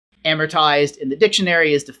Amortized in the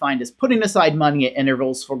dictionary is defined as putting aside money at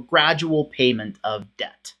intervals for gradual payment of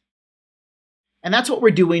debt. And that's what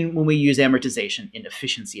we're doing when we use amortization in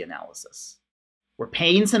efficiency analysis. We're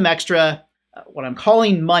paying some extra, what I'm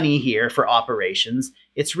calling money here for operations.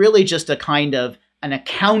 It's really just a kind of an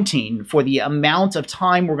accounting for the amount of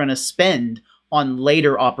time we're going to spend on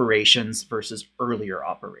later operations versus earlier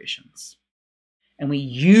operations. And we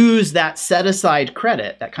use that set-aside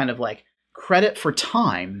credit, that kind of like credit for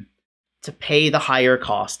time, to pay the higher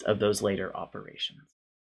cost of those later operations.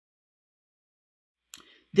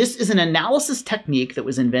 This is an analysis technique that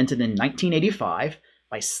was invented in 1985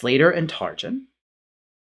 by Slater and Tarjan.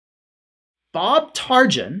 Bob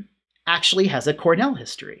Tarjan actually has a Cornell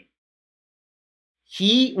history.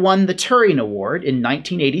 He won the Turing Award in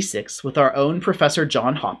 1986 with our own Professor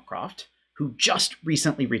John Hopcroft, who just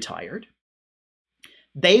recently retired.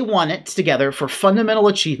 They won it together for fundamental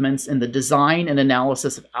achievements in the design and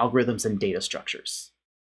analysis of algorithms and data structures.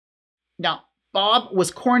 Now, Bob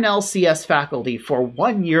was Cornell CS faculty for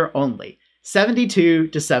 1 year only, 72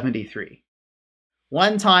 to 73.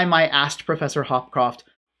 One time I asked Professor Hopcroft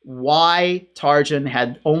why Tarjan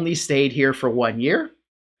had only stayed here for 1 year.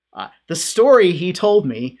 The story he told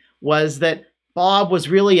me was that Bob was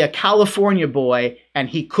really a California boy and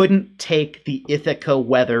he couldn't take the Ithaca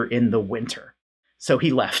weather in the winter. So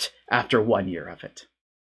he left after 1 year of it.